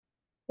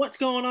What's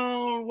going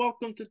on?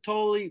 Welcome to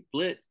Totally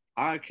Blitz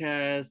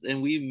Podcast,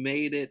 and we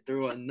made it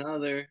through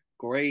another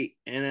great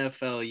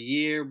NFL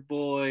year,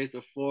 boys.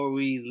 Before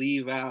we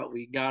leave out,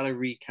 we gotta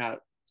recap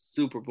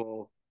Super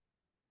Bowl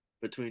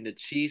between the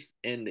Chiefs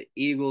and the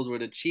Eagles, where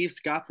the Chiefs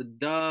got the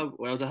dub.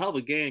 Well, it was a hell of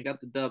a game,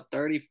 got the dub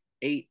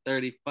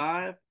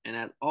 38-35. And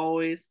as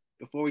always,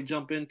 before we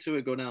jump into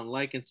it, go down,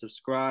 like, and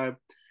subscribe.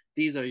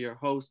 These are your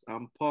hosts.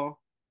 I'm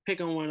Paul, pick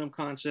on Wyndham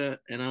Concha,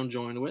 and I'm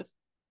joined with.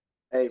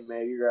 Hey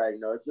man, you already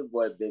know it's your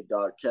boy Big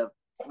Dog Kev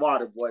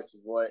Waterboy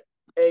boy,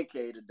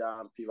 aka the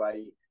Don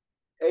PYE,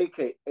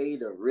 aka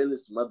the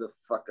realest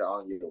motherfucker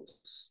on your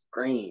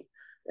screen.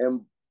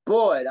 And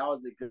boy, that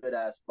was a good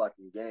ass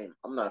fucking game.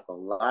 I'm not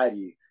gonna lie to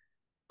you.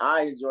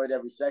 I enjoyed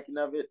every second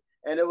of it.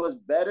 And it was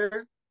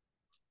better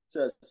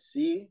to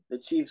see the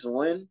Chiefs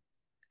win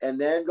and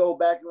then go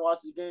back and watch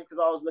the game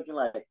because I was looking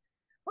like, I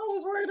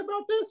was worried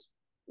about this.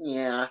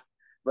 Yeah.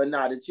 But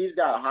nah, the Chiefs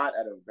got hot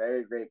at a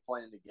very great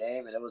point in the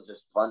game, and it was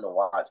just fun to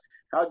watch.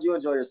 How'd you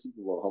enjoy the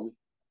Super Bowl, homie?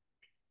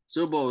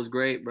 Super Bowl was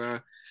great,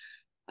 bro.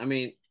 I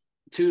mean,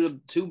 two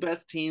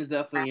best teams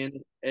definitely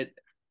in it.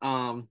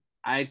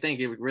 I think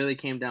it really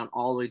came down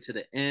all the way to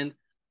the end,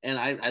 and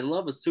I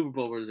love a Super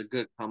Bowl where there's a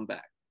good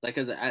comeback. Like,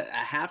 cause at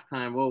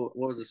halftime, what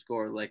was the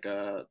score? Like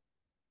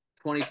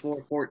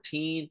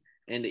 24-14,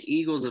 and the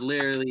Eagles are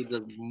literally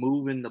just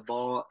moving the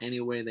ball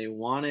any way they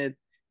wanted.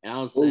 And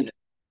I was saying,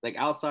 like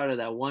outside of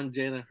that one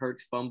Jalen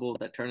Hurts fumble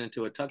that turned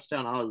into a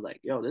touchdown, I was like,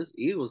 yo, this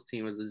Eagles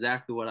team is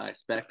exactly what I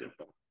expected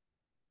from.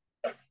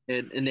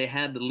 And they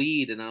had the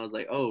lead, and I was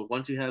like, oh,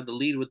 once you have the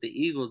lead with the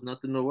Eagles,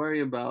 nothing to worry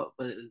about.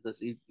 But it's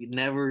just, you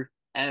never,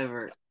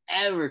 ever,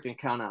 ever can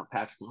count out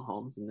Patrick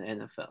Mahomes in the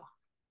NFL.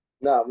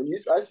 Nah,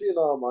 I see it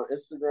on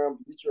Instagram,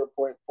 Future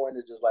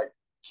pointed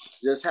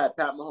just had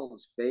Pat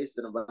Mahomes' face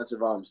and a bunch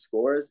of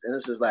scores, and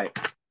it's just like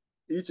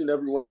each and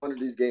every one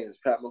of these games,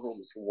 Pat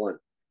Mahomes won.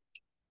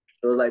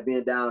 It was like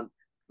being down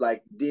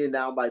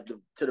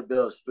to the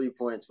Bills 3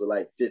 points with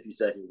like 50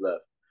 seconds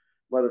left.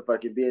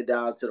 Motherfucking being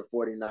down to the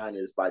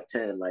 49ers by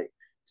 10. Like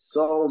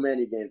so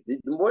many games. The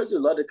boys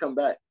just love to come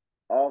back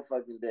all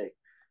fucking day.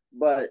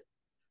 But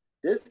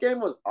this game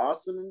was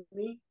awesome to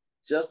me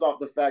just off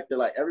the fact that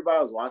like everybody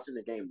I was watching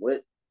the game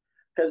with.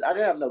 Because I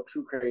didn't have no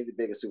too crazy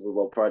big a Super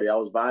Bowl party. I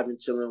was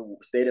vibing, chilling,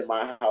 stayed at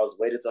my house,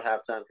 waited till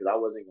halftime because I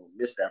wasn't gonna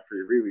miss that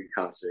free Riri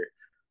concert.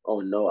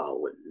 Oh no, I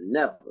would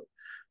never.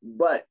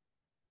 But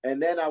and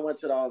then I went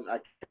to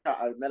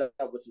I met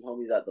up with some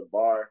homies at the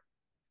bars,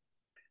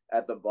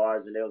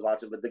 and they was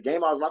watching. But the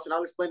game I was watching, I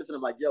was explaining to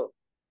them like, "Yo,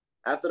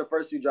 after the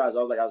first few drives,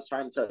 I was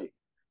trying to tell you,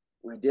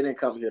 we didn't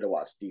come here to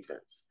watch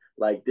defense.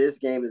 Like this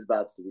game is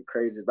about to be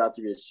crazy. It's about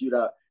to be a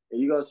shootout, and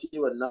you're gonna see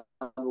what number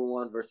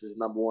one versus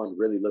number one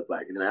really look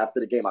like." And then after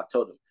the game, I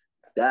told them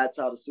that's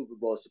how the Super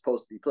Bowl is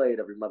supposed to be played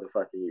every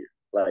motherfucking year.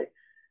 Like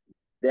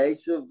the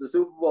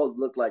Super Bowls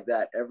look like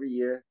that every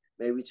year.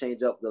 Maybe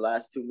change up the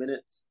last 2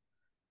 minutes.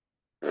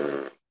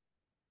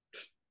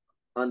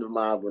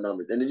 Undeniable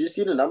numbers. And did you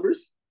see the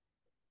numbers?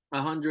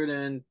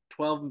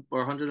 112 or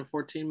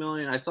 114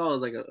 million. I saw it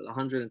was like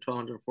 112,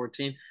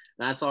 114,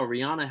 and I saw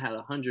Rihanna had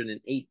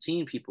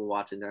 118 people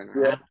watching during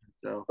her Yeah.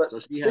 halftime show. But So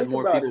she had think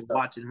more about it people though.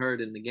 watching her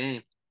than the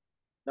game.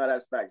 No,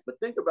 that's facts. But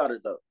think about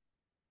it though.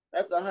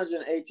 That's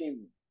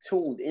 118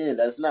 tuned in.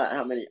 That's not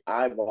how many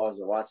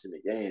eyeballs are watching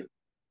the game.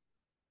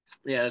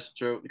 Yeah, that's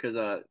true. Because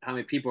how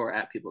many people are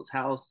at people's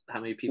house?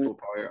 How many people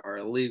probably are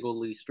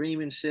illegally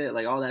streaming shit?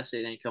 Like all that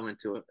shit ain't coming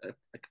to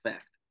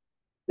effect.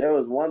 There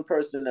was one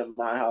person at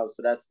my house,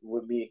 so that's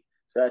with me.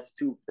 So that's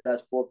two.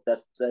 That's four.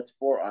 That's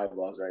four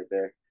eyeballs right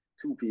there.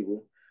 Two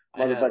people.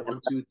 I had Motherfucking.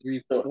 one, two,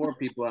 three, four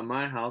people at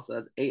my house.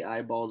 That's eight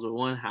eyeballs with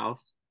one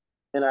house.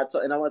 And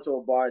I went to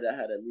a bar that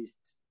had at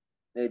least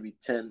maybe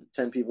 10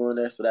 people in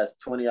there. So that's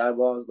 20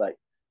 eyeballs. Like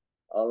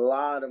a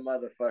lot of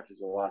motherfuckers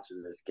were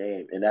watching this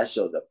game, and that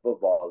shows that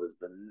football is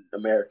the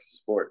American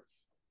sport.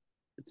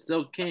 It's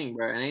still king,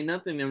 bro. And ain't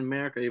nothing in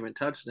America even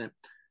touching it.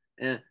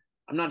 And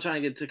I'm not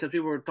trying to get to because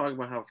people were talking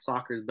about how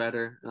soccer is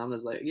better, and I'm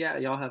just like, yeah,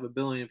 y'all have a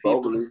billion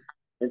people. Globally,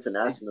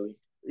 internationally.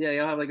 Yeah,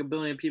 y'all have like a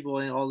billion people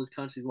in all these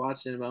countries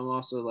watching. But I'm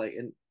also like,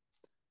 and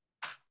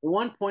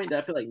one point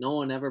that I feel like no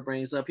one ever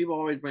brings up. People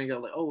always bring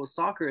up like, oh, well,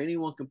 soccer,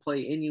 anyone can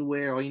play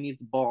anywhere. All you need is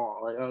the ball.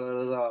 Like,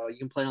 you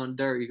can play on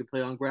dirt, you can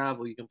play on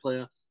gravel, you can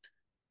play on.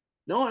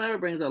 No one ever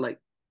brings up like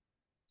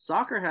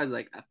soccer has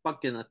like a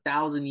fucking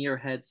 1,000 year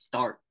head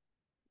start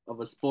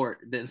of a sport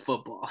than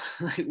football.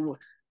 Like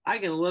I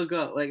can look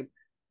up like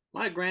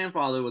my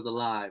grandfather was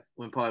alive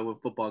when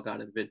football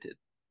got invented.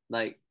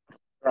 Like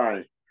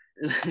Right.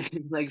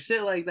 like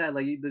shit like that.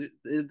 Like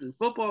the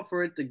football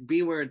for it to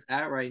be where it's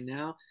at right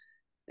now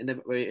and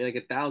then, like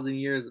 1,000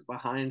 years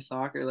behind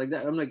soccer like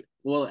that. I'm like,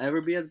 will it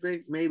ever be as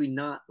big? Maybe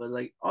not. But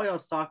like all y'all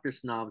soccer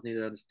snobs need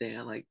to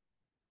understand, like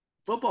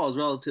football is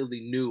relatively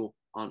new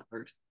on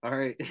Earth. All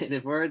right, and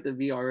if we're to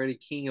be already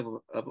king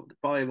of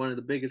probably one of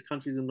the biggest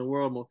countries in the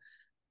world, well,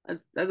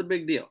 that's a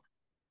big deal.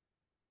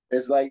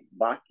 It's like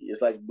Baki.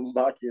 It's like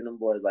Baki and them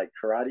boys like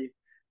karate.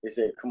 They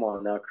said, "Come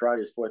on now,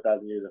 karate is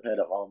 4,000 years ahead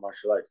of all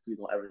martial arts. Please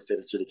don't ever say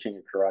that you're the king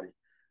of karate."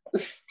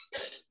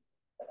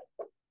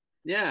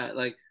 Yeah,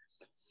 like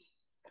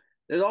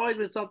there's always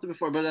been something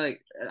before, but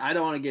like I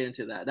don't want to get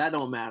into that. That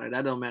don't matter.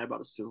 That don't matter about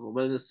the Super Bowl.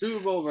 But the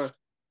Super Bowl over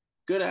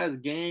good ass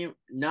game,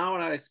 not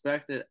what I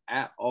expected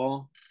at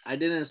all. I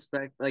didn't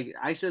expect like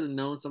I should have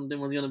known something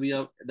was gonna be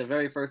up. The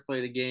very first play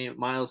of the game,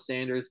 Miles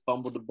Sanders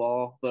fumbled the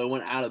ball, but it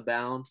went out of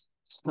bounds.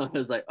 So I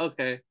was like,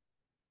 okay.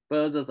 But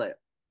it was just like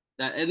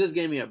that it just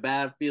gave me a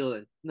bad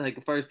feeling. Like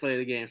the first play of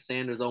the game,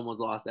 Sanders almost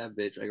lost that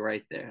bitch, like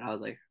right there. And I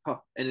was like, huh.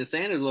 And then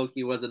Sanders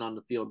low-key wasn't on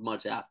the field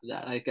much after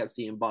that. I kept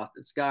seeing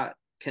Boston Scott,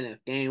 Kenneth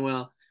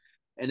Gainwell,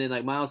 and then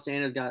like Miles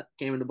Sanders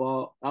came in the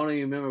ball. I don't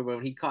even remember, but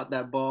when he caught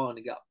that ball and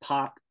it got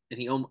popped and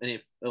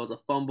it was a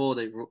fumble,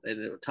 and it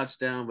was a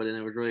touchdown, but then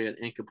it was really an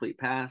incomplete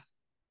pass.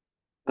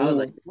 I was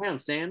like, Mm-hmm. damn,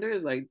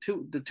 Sanders, like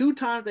the two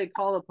times they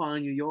call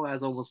upon you, your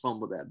ass almost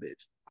fumbled that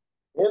bitch.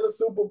 In the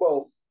Super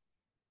Bowl.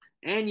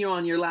 And you're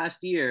on your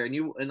last year, and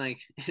you and like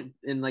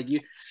and like you,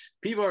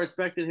 people are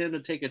expecting him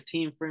to take a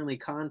team friendly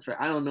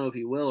contract. I don't know if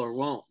he will or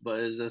won't, but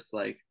it's just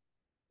like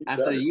He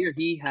after the better. year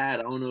he had,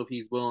 I don't know if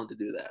he's willing to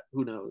do that.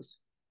 Who knows?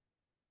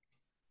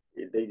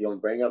 They gonna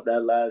bring up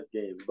that last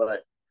game,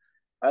 but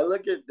I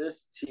look at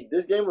this team.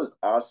 This game was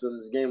awesome.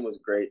 This game was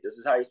great. This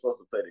is how you're supposed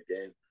to play the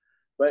game.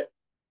 But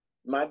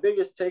my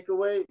biggest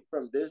takeaway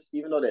from this,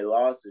 even though they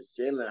lost, is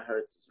Jalen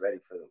Hurts is ready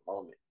for the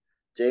moment.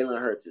 Jalen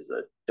Hurts is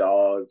a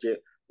dog.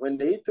 When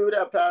he threw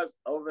that pass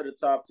over the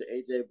top to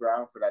AJ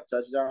Brown for that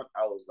touchdown,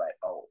 I was like,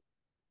 oh,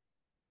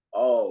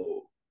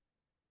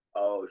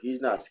 oh,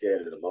 he's not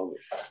scared of the moment.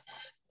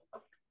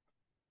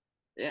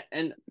 Yeah,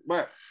 and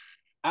but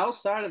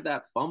outside of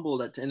that fumble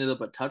that ended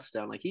up a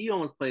touchdown, like he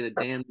almost played a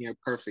damn near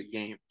perfect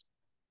game.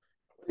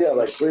 Yeah,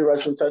 like three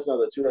rushing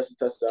touchdowns or two rushing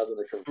touchdowns and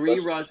a Three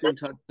concussion. rushing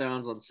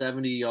touchdowns on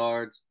 70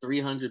 yards,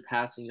 300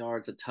 passing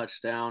yards, a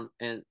touchdown,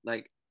 and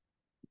like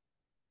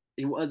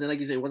he wasn't like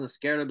you said, he wasn't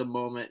scared of the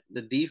moment.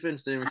 The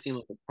defense didn't seem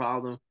like a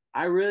problem.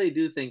 I really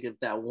do think if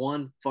that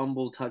one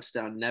fumble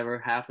touchdown never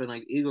happened,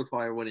 like Eagles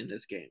probably winning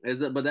this game.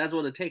 But that's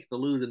what it takes to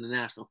lose in the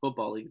National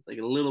Football League. It's like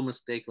a little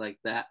mistake like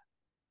that.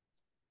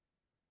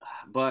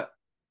 But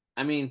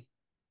I mean,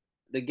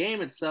 the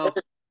game itself.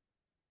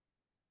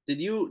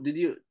 You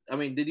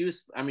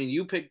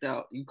picked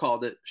out. You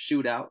called it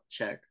shootout.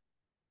 Check.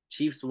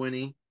 Chiefs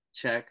winning.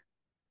 Check.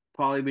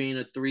 Probably being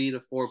a 3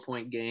 to 4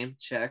 point game.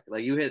 Check.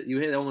 Like you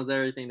hit almost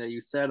everything that you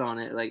said on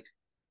it. Like,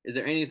 is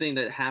there anything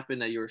that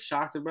happened that you were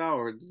shocked about,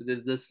 or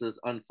did this just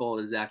unfold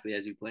exactly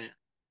as you planned?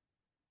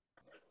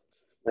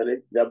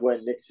 And that boy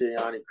Nick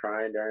Sirianni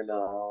crying during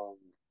the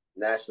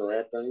national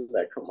anthem. He's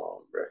like, come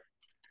on, bro.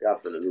 Y'all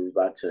finna lose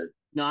by 10.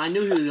 No, I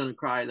knew he was gonna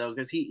cry though,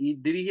 because he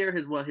did he hear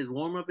his what his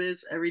warm up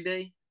is every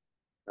day.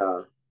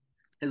 Uh,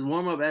 His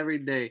warm up every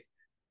day.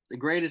 The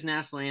greatest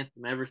national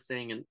anthem ever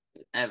sang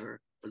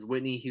ever was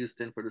Whitney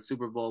Houston for the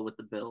Super Bowl with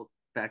the Bills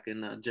back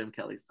in Jim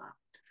Kelly's time.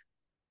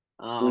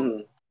 Um, mm-hmm.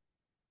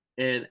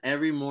 and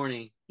every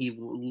morning he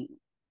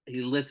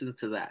listens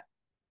to that,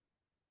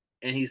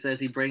 and he says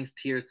he brings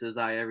tears to his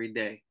eye every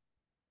day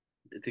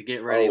to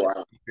get Oh, ready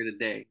wow. for the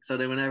day. So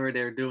then whenever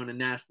they're doing the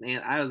national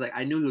anthem, I was like,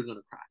 I knew he was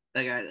gonna cry.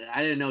 Like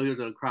I didn't know he was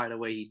gonna cry the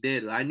way he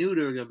did. I knew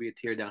there was gonna be a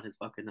tear down his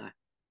fucking eye.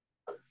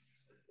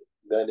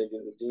 That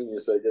nigga's a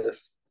genius, I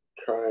guess.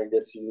 Crying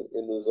gets you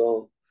in the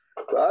zone.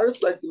 But I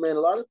respect the man. A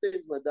lot of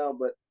things went down,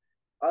 but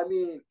I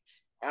mean,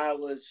 I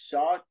was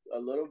shocked a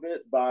little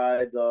bit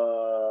by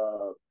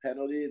the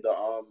penalty, the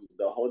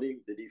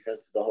holding, the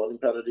defense, the holding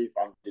penalty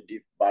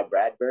by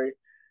Bradbury,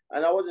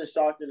 and I wasn't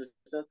shocked in a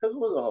sense because it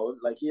was a hold.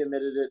 Like he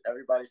admitted it,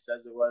 everybody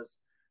says it was,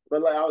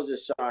 but like I was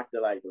just shocked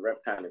that like the ref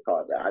kind of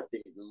called that. I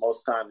think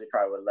most times they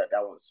probably would let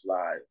that one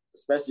slide,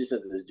 especially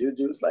since it's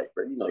Juju. It's like,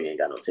 bro, you know, you ain't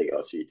got no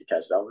takeout sheet to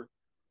catch that one.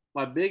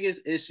 My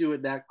biggest issue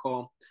with that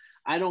call,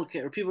 I don't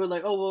care. People are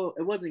like, oh well,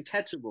 it wasn't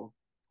catchable.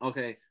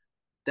 Okay,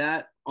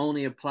 that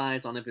only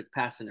applies on if it's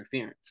pass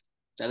interference.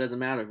 That doesn't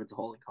matter if it's a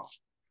holding call.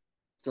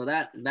 So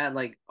that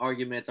like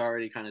argument's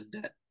already kind of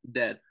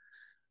dead.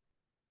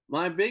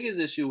 My biggest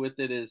issue with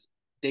it is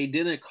they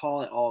didn't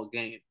call it all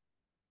game.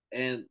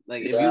 And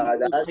like if you Yeah,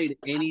 ever that's played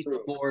any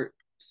true. sport,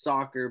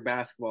 soccer,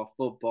 basketball,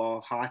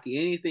 football, hockey,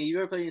 anything you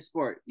ever played in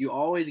sport, you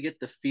always get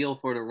the feel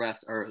for the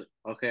refs early.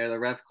 Okay, are the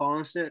refs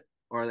calling shit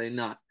or are they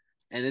not?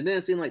 And it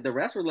didn't seem like the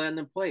refs were letting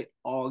them play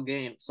all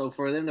game. So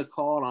for them to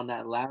call it on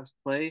that last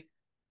play,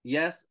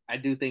 yes, I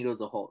do think it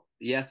was a hold.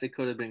 Yes, it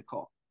could have been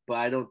called, but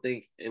I don't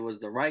think it was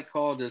the right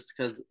call just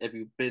because if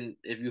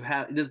you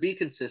have, just be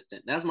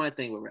consistent. That's my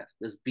thing with refs.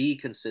 Just be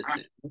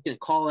consistent. You can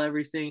call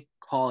everything,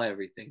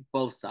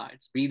 both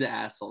sides. Be the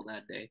asshole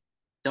that day.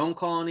 Don't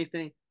call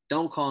anything,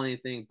 don't call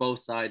anything, both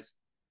sides.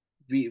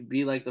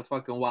 Be like the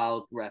fucking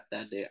wild ref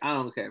that day. I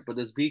don't care, but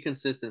just be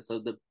consistent so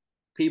the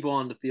people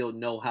on the field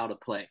know how to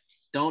play.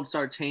 Don't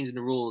start changing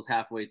the rules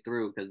halfway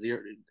through because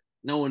you're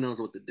no one knows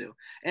what to do.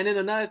 And then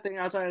another thing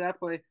outside of that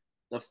play,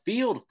 the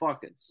field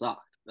fucking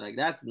sucked. Like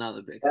that's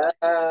another big thing.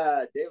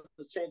 Yeah, they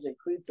was changing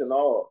cleats and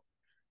all.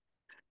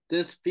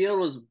 This field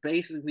was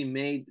basically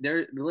made.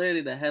 There, literally,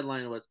 the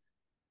headline was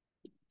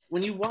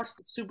when you watch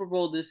the Super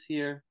Bowl this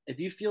year. If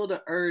you feel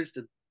the urge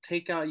to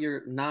take out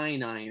your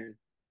 9 iron,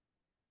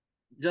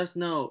 just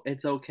know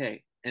it's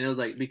okay. And it was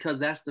like because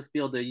that's the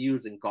field they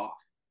use in golf.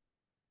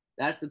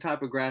 That's the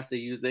type of grass they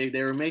use. They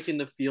were making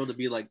the field to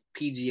be like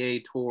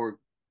PGA Tour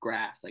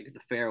grass, like the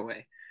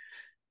fairway.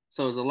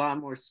 So it's a lot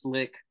more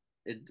slick.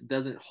 It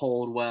doesn't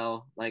hold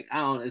well. Like I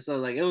don't. So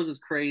like it was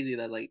just crazy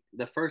that like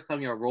the first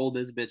time y'all rolled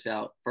this bitch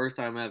out, first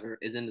time ever,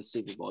 is in the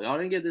Super Bowl. Y'all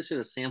didn't give this shit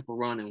a sample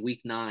run in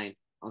Week 9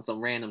 on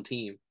some random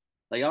team.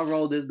 Like y'all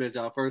rolled this bitch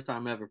out first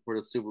time ever for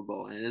the Super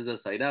Bowl, and it's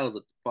just like that was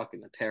a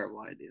fucking a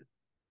terrible idea.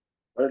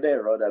 What if they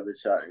rolled that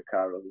bitch out in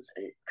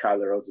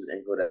Kyler Rose's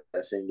ankle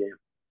that same game?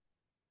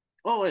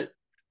 Oh, wait,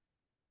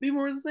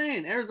 people were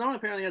saying Arizona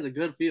apparently has a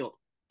good field.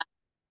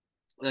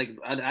 Like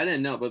I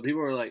didn't know, but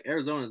people were like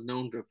Arizona is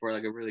known for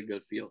like a really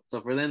good field. So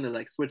for them to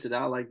like switch it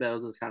out like that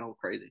was just kind of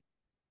crazy.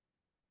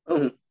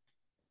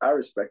 I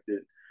respect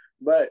it,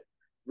 but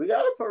we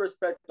gotta put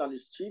respect on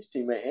this Chiefs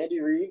team. Man,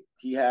 Andy Reid,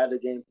 he had a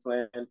game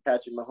plan.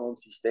 Patrick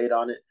Mahomes, he stayed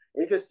on it.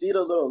 He could see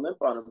the little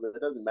limp on him, but it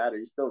doesn't matter.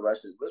 He's still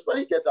rushing. But when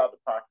he gets out the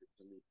pocket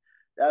for me,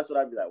 that's what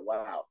I'd be like,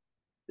 wow,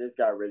 this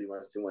guy really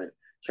wants to win.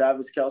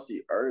 Travis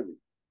Kelce early.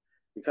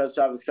 Because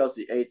Travis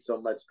Kelce ate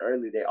so much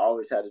early, they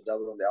always had to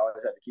double him. They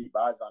always had to keep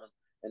eyes on him.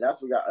 And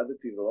that's what got other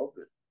people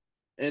open.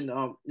 And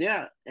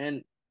yeah,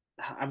 and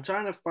I'm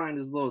trying to find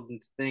this little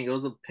thing. It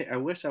was a I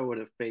wish I would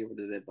have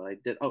favorited it, but I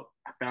did. Oh,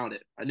 I found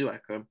it. I knew I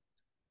could.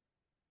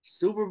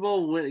 Super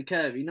Bowl win,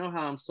 Kev. You know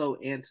how I'm so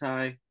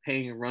anti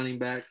paying running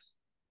backs.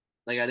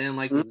 Like I didn't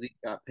like when Zeke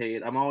got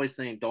paid. I'm always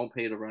saying don't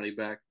pay the running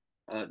back.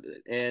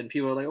 And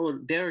people are like, "Oh,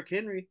 Derrick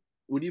Henry,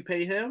 would you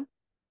pay him?"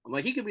 I'm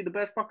like, he could be the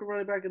best fucking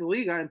running back in the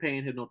league. I ain't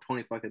paying him no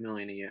 20 fucking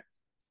million a year.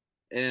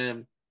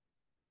 And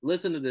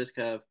listen to this,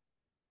 Kev.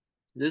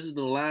 This is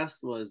the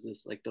last. Was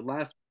this like the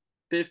last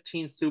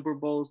 15 Super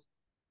Bowls?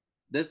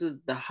 This is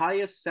the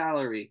highest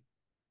salary.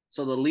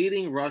 So the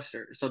leading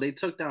rusher. So they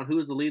took down who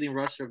was the leading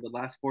rusher of the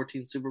last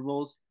 14 Super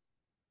Bowls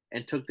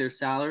and took their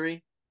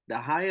salary. The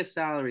highest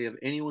salary of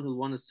anyone who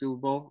won the Super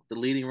Bowl, the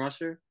leading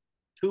rusher,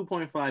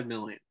 2.5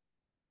 million.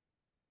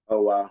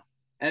 Oh, wow.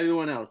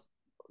 Everyone else,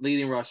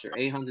 leading rusher,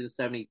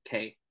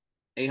 870K,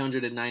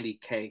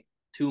 890K,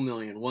 2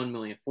 million, 1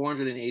 million,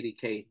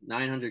 480K,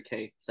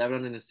 900K,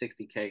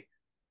 760K.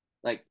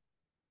 Like,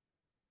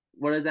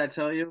 what does that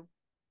tell you?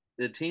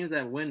 The teams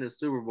that win the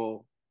Super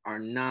Bowl are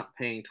not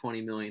paying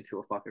 20 million to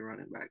a fucking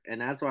running back. And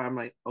that's why I'm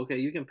like, okay,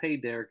 you can pay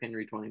Derrick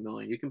Henry 20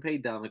 million. You can pay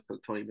Dalvin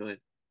Cook 20 million.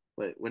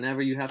 But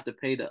whenever you have to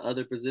pay the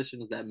other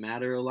positions that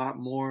matter a lot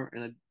more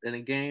in a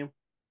game,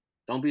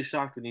 don't be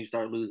shocked when you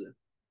start losing.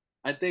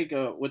 I think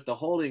with the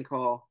holding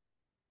call,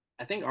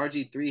 I think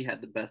RG3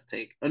 had the best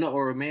take. Oh no,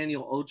 or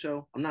Emmanuel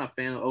Ocho. I'm not a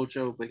fan of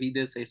Ocho, but he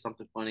did say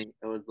something funny.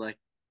 It was like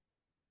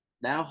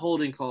that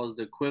holding call is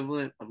the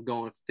equivalent of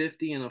going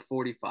 50 and a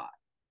 45.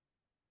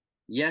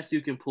 Yes,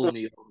 you can pull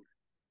me over.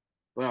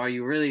 But are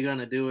you really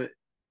gonna do it?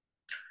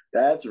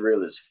 That's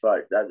real as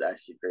fuck. That's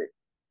actually great.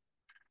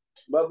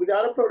 But we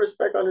gotta put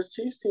respect on this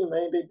Chiefs team,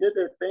 man. They did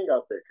their thing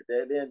out there.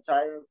 The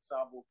entire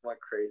ensemble went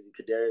crazy.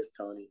 Kadarius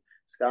Toney,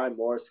 Sky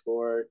Moore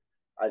scored.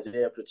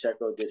 Isaiah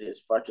Pacheco did his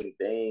fucking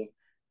thing.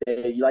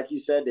 They, like you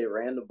said, they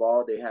ran the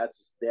ball. They had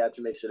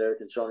to make sure they were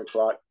controlling the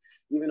clock,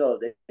 even though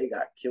they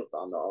got killed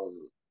on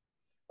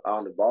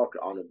the ball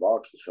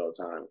control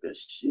time.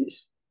 Because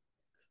sheesh.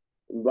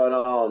 But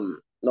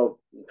no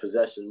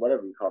possession,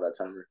 whatever you call that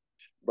timer.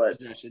 But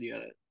Possession, you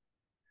got it.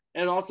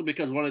 And also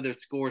because one of their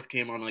scores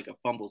came on like a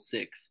fumble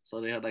six, so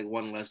they had like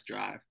one less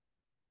drive.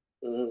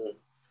 mm-hmm.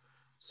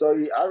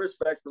 So I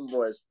respect them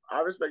boys.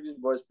 I respect these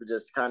boys for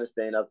just kind of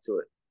staying up to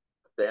it.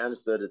 They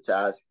understood the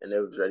task and they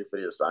was ready for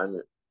the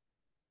assignment.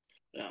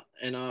 Yeah,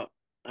 and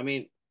I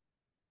mean,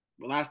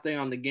 the last thing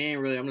on the game,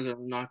 really, I'm just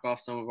gonna knock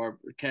off some of our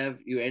Kev.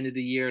 You ended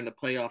the year in the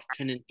playoffs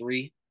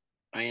 10-3.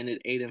 I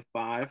ended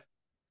 8-5.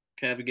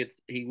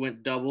 He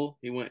went double.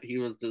 He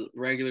was the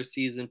regular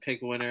season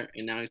pick winner,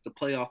 and now he's the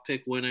playoff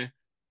pick winner.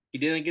 He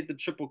didn't get the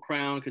triple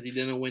crown because he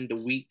didn't win the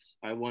weeks.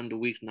 I won the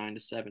weeks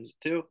 9-7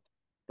 too.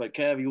 But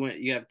Kev,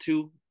 you have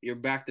two. You're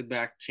back to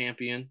back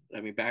champion.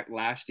 I mean, back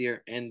last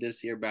year and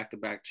this year back to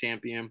back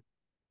champion.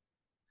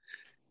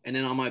 And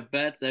then on my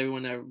bets,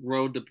 everyone that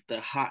rode the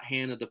hot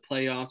hand of the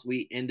playoffs,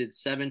 we ended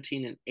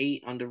 17-8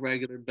 on the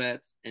regular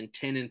bets and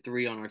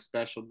 10-3 on our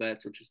special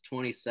bets, which is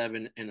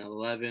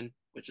 27-11,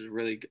 which is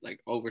really like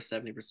over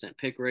 70%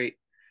 pick rate.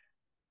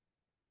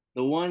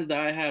 The ones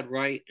that I had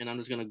right, and I'm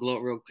just gonna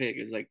gloat real quick,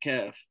 is like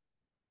Kev.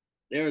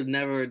 There was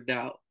never a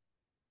doubt.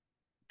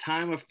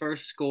 Time of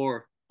first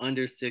score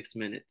under 6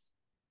 minutes,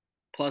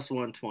 plus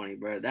 120,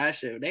 bro. That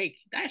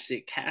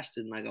shit cashed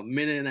in like a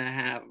minute and a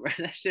half, bro.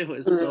 That shit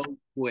was so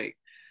quick.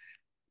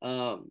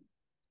 Um,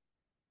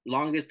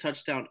 Longest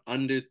touchdown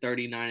under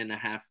 39 and a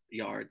half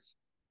yards.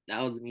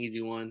 That was an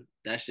easy one.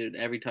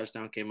 Every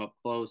touchdown came up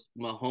close.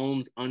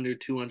 Mahomes under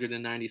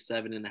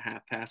 297 and a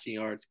half passing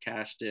yards,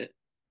 cashed it.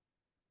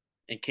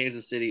 And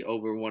Kansas City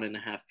over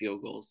 1.5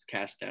 field goals,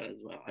 cashed out as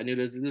well. I knew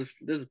there's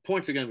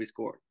points are going to be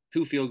scored.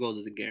 2 field goals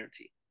is a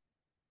guarantee.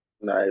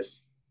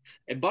 Nice.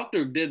 And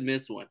Buckner did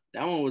miss one.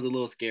 That one was a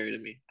little scary to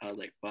me. I was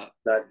like, fuck.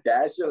 That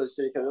shit was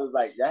shit because it was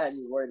like, that had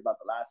me worried about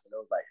the last one.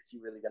 It was like, is he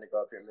really going to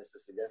go up here and miss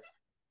this again?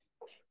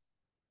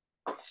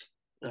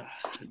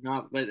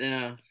 Not, but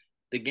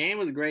the game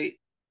was great.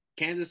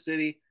 Kansas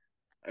City.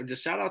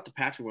 Just shout out to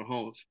Patrick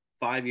Mahomes.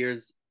 5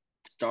 years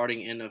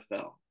starting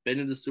NFL. Been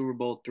to the Super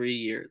Bowl 3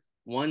 years.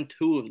 Won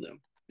two of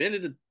them. Been to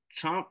the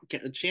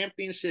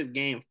championship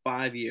game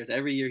 5 years.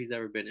 Every year he's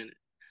ever been in it.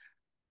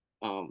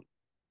 Um,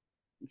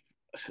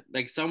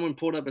 like someone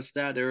pulled up a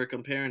stat. They were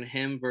comparing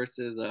him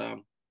versus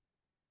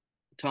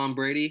Tom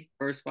Brady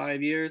first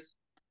 5 years.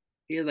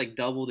 He has like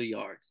double the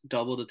yards,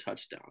 double the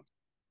touchdowns,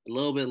 a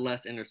little bit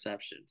less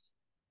interceptions,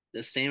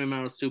 the same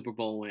amount of Super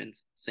Bowl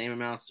wins, same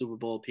amount of Super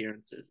Bowl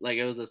appearances. Like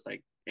it was just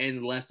like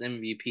and less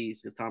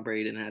MVPs because Tom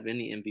Brady didn't have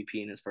any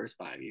MVP in his first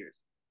 5 years.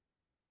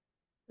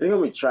 It's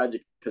gonna be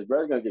tragic because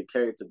Brad's gonna get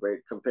carried to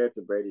Brady compared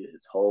to Brady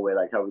his whole way,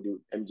 like how we do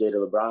MJ to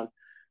LeBron.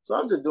 So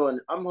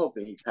I'm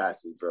hoping he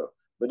passes, bro.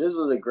 But this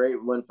was a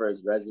great win for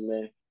his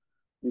resume.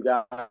 You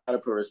gotta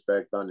put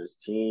respect on his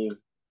team.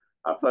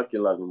 I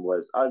fucking love him,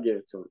 boys. I'll give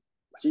it to him.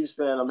 Chiefs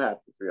fan, I'm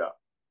happy for y'all.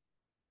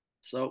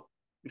 So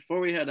before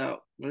we head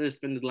out, we're gonna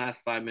spend the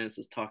last 5 minutes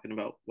just talking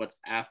about what's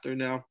after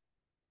now.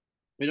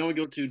 We don't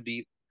go too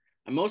deep.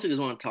 I mostly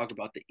just want to talk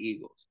about the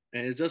Eagles,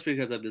 and it's just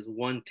because of this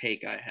one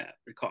take I have.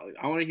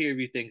 I want to hear if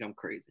you think I'm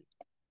crazy,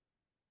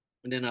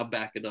 and then I'll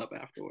back it up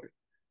afterwards.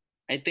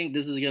 I think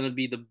this is gonna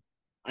be the.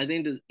 I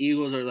think the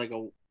Eagles are like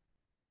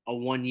a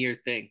 1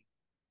 year thing.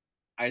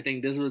 I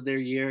think this was their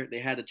year. They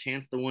had a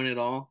chance to win it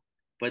all,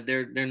 but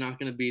they're not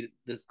gonna be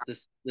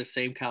the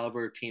same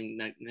caliber team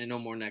no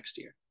more next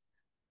year.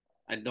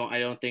 I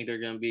don't think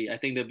they're gonna be. I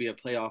think they'll be a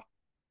playoff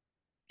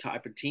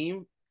type of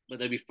team, but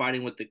they'll be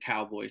fighting with the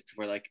Cowboys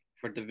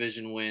for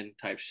division win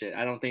type shit.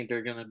 I don't think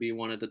they're gonna be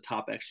one of the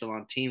top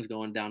echelon teams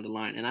going down the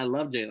line. And I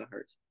love Jalen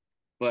Hurts,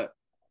 but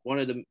one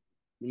of the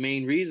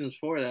main reasons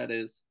for that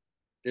is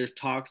there's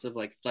talks of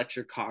like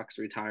Fletcher Cox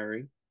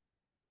retiring,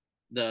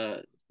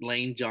 the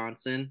Lane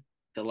Johnson,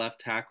 the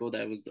left tackle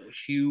that was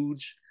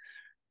huge,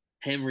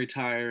 him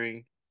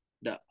retiring,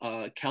 the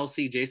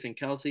Jason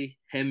Kelsey,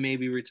 him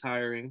maybe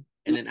retiring,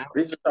 He's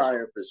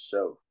retiring for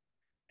sure.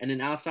 and then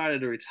outside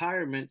of the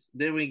retirements,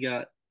 then we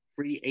got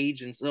free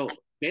agents. So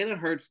Jalen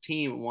Hurts'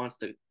 team wants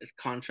the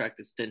contract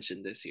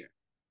extension this year.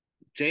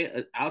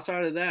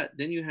 Outside of that,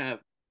 then you have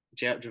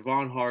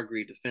Javon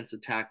Hargrave,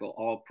 defensive tackle,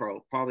 all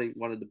pro, probably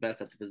one of the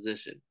best at the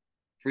position.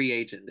 Free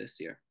agent this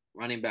year.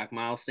 Running back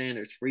Miles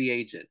Sanders, free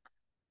agent.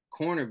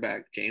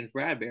 Cornerback James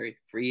Bradbury,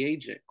 free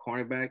agent.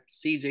 Cornerback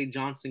C.J.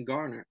 Johnson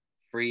Garner,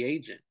 free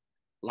agent.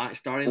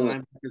 Starting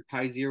linebacker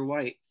Kaiser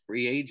White,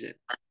 free agent.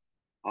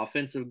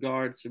 Offensive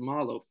guard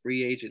Sumalo,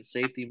 free agent.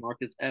 Safety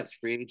Marcus Epps,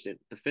 free agent.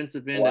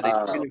 Defensive end that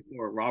they traded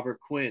for Robert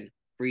Quinn,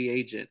 free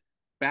agent.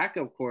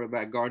 Backup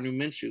quarterback Gardner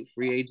Minshew,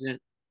 free agent.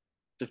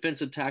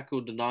 Defensive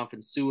tackle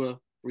Donovan Sua,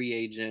 free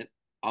agent.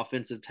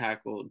 Offensive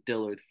tackle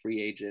Dillard,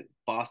 free agent.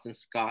 Boston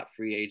Scott,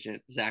 free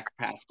agent. Zach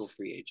Pascal,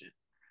 free agent.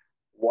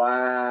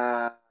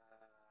 Wow.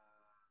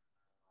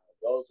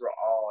 Those were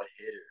all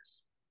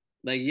hitters.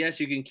 Like, yes,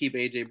 you can keep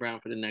AJ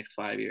Brown for the next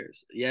 5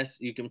 years. Yes,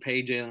 you can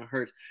pay Jalen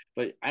Hurts,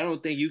 but I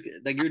don't think you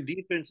can. Like, your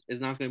defense is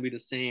not going to be the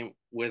same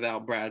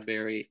without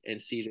Bradbury and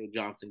CJ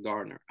Johnson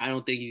Gardner. I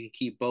don't think you can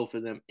keep both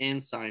of them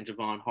and sign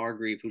Javon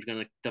Hargrave, who's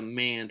going to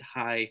demand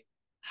high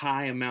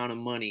amount of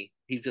money.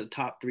 He's a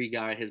top three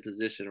guy at his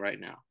position right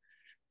now.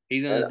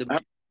 He's going to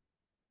demand.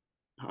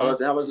 How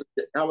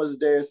much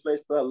Darius Slay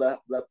still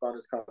left on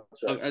his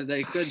contract?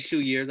 They good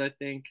 2 years, I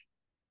think.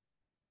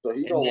 So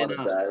he don't want to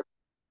die.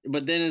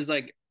 But then it's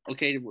like,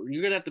 okay,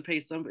 you're gonna have to pay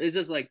some. It's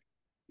just like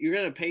you're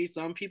gonna pay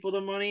some people the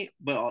money,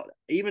 but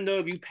even though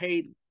if you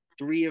paid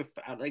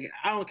like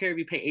I don't care if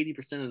you pay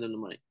 80% of them the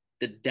money,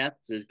 the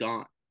depth is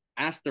gone.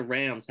 Ask the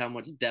Rams how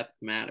much depth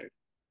mattered.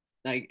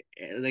 Like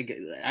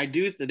I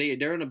do,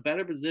 they're in a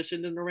better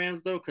position than the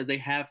Rams though because they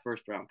have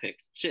first round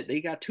picks. Shit,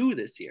 they got two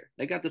this year.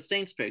 They got the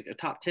Saints pick, a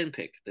top 10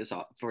 pick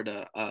for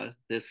the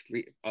this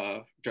free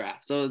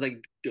draft. So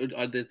like,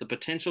 there's the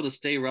potential to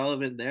stay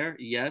relevant there.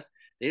 Yes,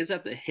 they just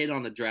have to hit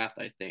on the draft,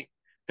 I think,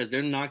 because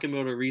they're not gonna be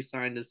able to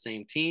re-sign the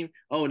same team.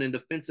 Oh, and then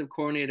defensive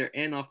coordinator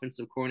and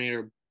offensive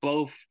coordinator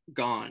both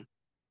gone.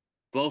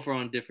 Both are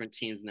on different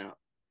teams now.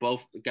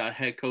 Both got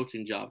head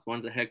coaching jobs.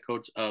 One's a head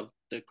coach of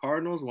the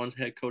Cardinals. One's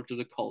head coach of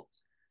the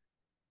Colts.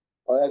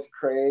 Oh, that's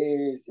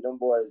crazy. Them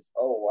boys.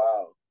 Oh,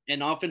 wow.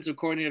 And offensive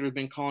coordinator has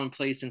been calling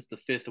plays since the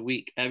 5th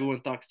week. Everyone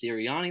thought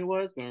Sirianni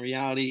was, but in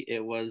reality, it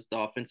was the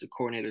offensive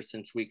coordinator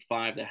since week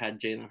 5 that had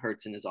Jalen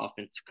Hurts in his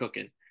offense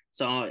cooking.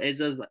 So it's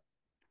just like,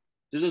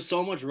 there's just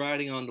so much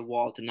writing on the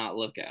wall to not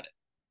look at it.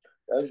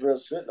 That's real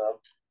shit, though.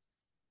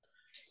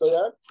 So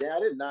I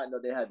did not know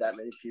they had that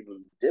many people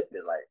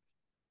dipping. Like,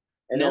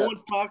 no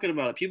one's talking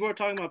about it. People are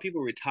talking about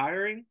people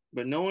retiring,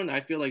 but no one, I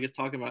feel like, is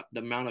talking about the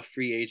amount of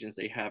free agents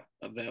they have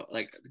available.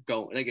 Like,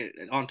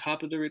 on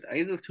top of there's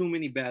too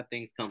many bad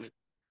things coming.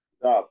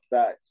 Oh,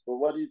 facts. But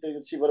what do you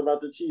think? What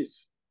about the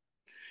Chiefs?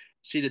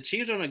 See, the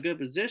Chiefs are in a good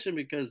position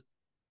because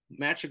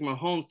Patrick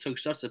Mahomes took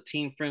such a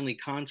team-friendly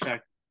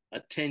contract,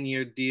 a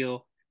 10-year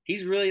deal.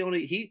 He's really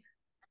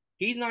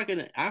he's not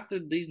gonna, after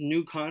these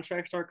new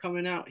contracts start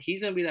coming out,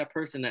 he's gonna be that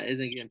person that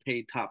isn't getting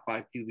paid top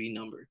 5 QB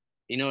number.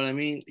 You know what I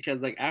mean? Because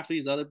like after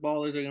these other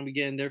ballers are gonna be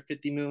getting their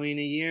 50 million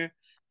a year,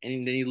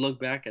 and then you look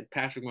back at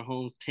Patrick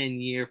Mahomes'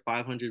 10-year,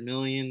 500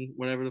 million,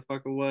 whatever the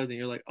fuck it was, and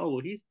you're like, oh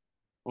well, he's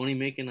only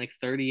making like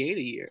 38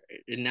 a year,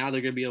 and now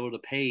they're gonna be able to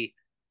pay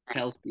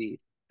Kelsey.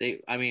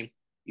 I mean,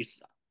 you,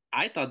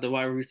 I thought the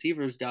wide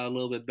receivers got a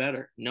little bit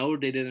better. No,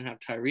 they didn't have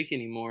Tyreek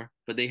anymore,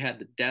 but they had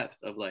the depth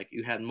of like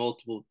you had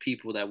multiple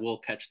people that will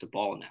catch the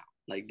ball now.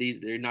 Like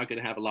they're not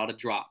gonna have a lot of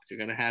drops. They're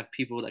gonna have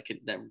people that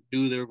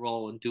do their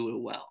role and do it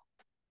well.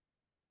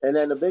 And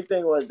then the big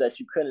thing was that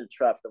you couldn't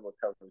trap them with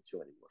cover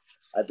two anymore.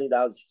 I think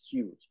that was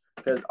huge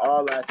because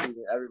all last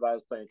season everybody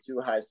was playing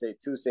two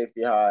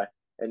safety high,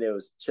 and it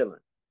was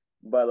chilling.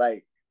 But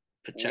like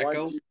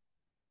Pacheco,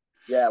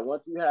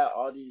 once you had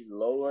all these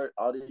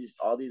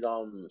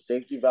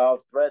safety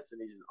valve threats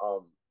and these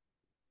 4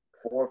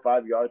 or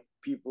 5 yard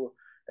people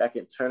that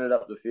can turn it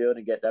up the field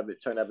and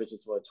turn that bitch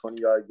into a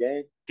 20-yard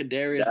game.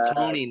 Kadarius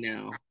Toney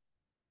now.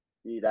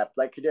 Yeah, that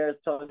like Kadarius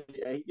Toney,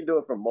 and he can do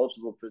it from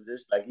multiple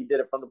positions. Like he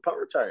did it from the punt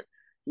return.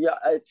 Yeah,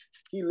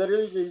 he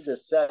literally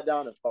just sat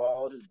down and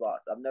followed his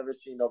blocks. I've never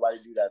seen nobody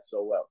do that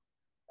so well.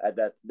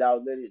 That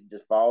was literally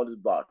just followed his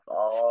blocks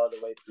all the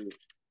way through.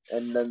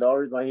 And then the only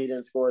reason why he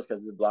didn't score is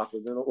because his block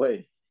was in the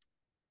way.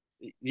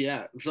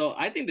 Yeah, so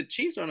I think the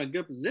Chiefs are in a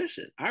good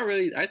position.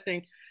 I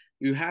think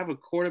you have a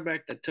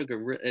quarterback that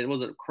it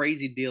was a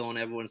crazy deal and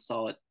everyone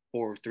saw it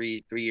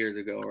three years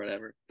ago or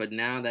whatever. But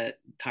now that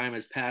time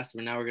has passed,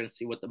 and now we're gonna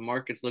see what the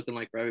market's looking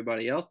like for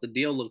everybody else. The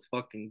deal looks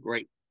fucking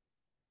great.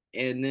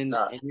 And then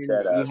you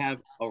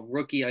have a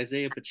rookie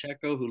Isaiah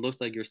Pacheco who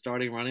looks like your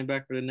starting running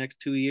back for the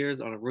next 2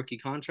 years on a rookie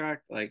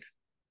contract.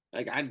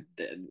 And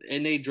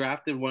they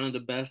drafted one of the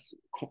best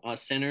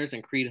centers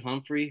in Creed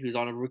Humphrey, who's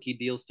on a rookie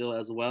deal still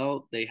as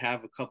well. They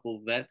have a couple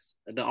vets.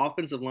 The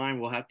offensive line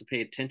will have to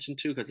pay attention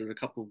to because there's a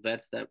couple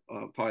vets that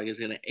probably is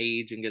going to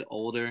age and get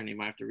older, and they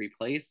might have to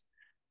replace.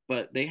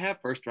 But they have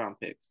first round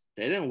picks.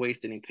 They didn't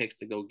waste any picks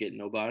to go get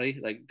nobody.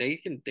 Like they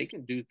can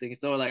do things.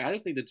 So like I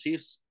just think the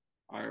Chiefs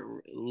are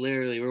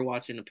we're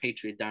watching a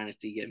Patriot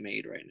dynasty get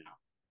made right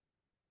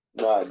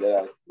now. Nah,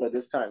 but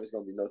this time it's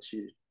gonna be no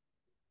cheating.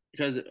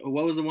 Because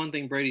what was the one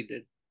thing Brady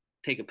did?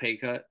 Take a pay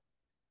cut.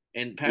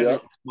 And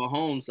Patrick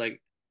Mahomes,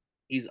 like,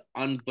 he's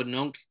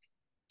unbeknownst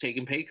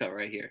taking pay cut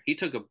right here. He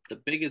took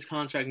the biggest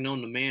contract known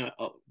to man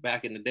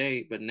back in the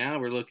day, but now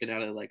we're looking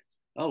at it like,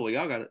 oh, well,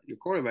 y'all got it. Your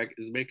quarterback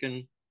is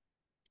making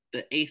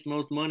the 8th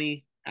most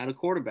money out of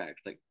quarterbacks.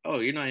 Like, oh,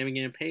 you're not even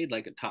getting paid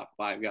like a top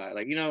 5 guy.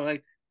 Like,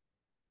 like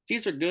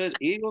Chiefs are good.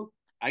 Eagles,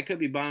 I could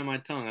be biting my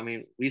tongue. I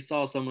mean, we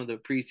saw some of the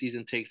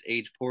preseason takes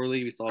age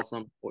poorly. We saw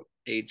some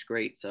age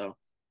great. So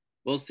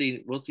we'll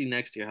see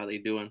next year how they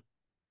doing.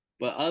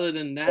 But other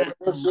than that,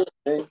 I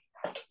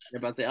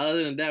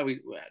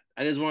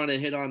just wanted to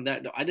hit on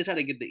that. I just had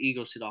to get the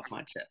Eagle shit off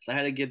my chest. I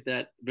had to get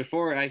that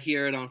before I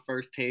hear it on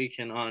First Take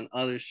and on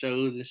other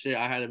shows and shit.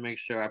 I had to make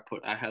sure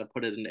I had to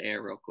put it in the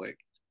air real quick.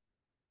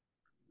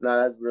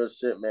 Nah, that's real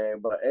shit, man.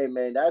 But hey,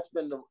 man, that's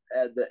been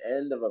at the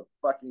end of a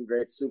fucking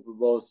great Super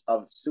Bowl,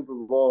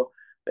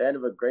 the end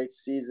of a great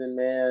season,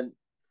 man.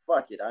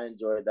 Fuck it, I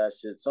enjoyed that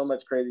shit. So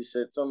much crazy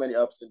shit, so many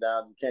ups and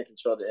downs. You can't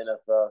control the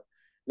NFL.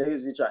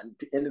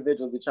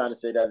 Individuals be trying to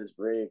say that it's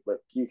rigged,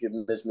 but you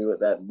can miss me with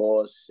that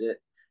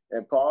bullshit.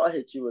 And Paul, I'll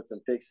hit you with some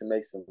picks and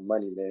make some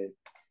money, man.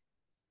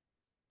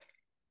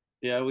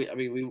 Yeah,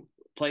 we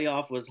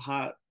playoff was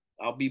hot.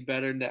 I'll be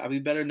better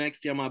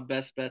next year on my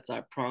best bets,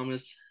 I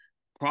promise.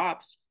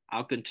 Props.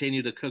 I'll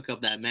continue to cook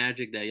up that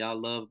magic that y'all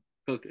love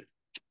cooking.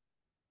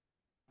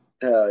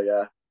 Hell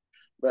yeah.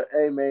 But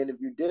hey, man, if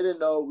you didn't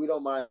know, we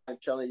don't mind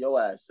telling your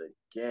ass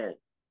again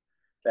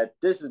that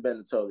this has been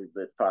the Totally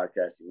Lit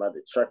Podcast, you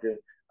mother trucker.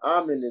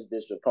 I'm in this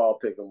bitch with Paul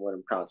Pickham,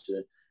 William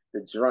Concert,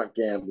 the drunk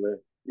gambler.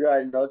 You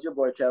already know it's your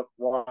boy Kev,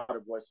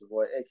 Waterboy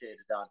Savoy, a.k.a.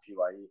 the Don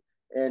P.Y.E.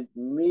 And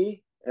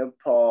me and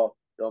Paul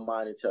don't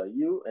mind to tell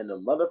you and the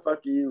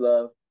motherfucker you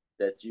love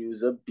that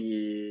you's a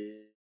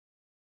bitch.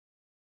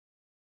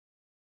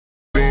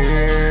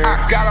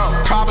 I got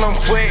a problem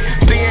with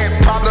being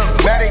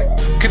problematic.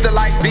 Keep the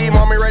light beam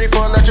on me, ready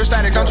for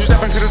electrostatic. Don't you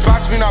step into this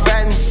box if you're not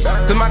batting.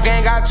 Then my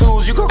gang got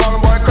tools, you can call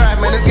them boy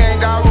crap. Man, this gang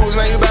got rules,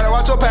 man, you better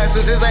watch your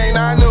passes. This ain't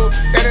not new,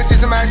 and then see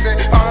some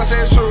accent. All I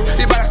say is true,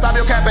 you better stop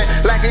your capping.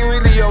 Lacking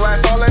really your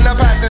ass all in the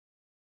passing.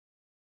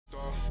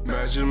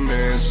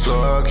 Measurements,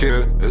 plug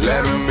here,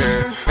 let them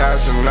in.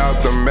 Passing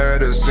out the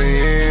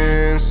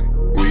medicines.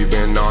 We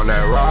been on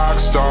that rock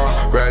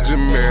star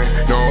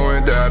regimen,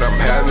 knowing that I'm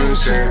heaven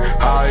sent,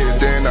 higher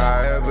than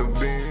I ever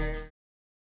been.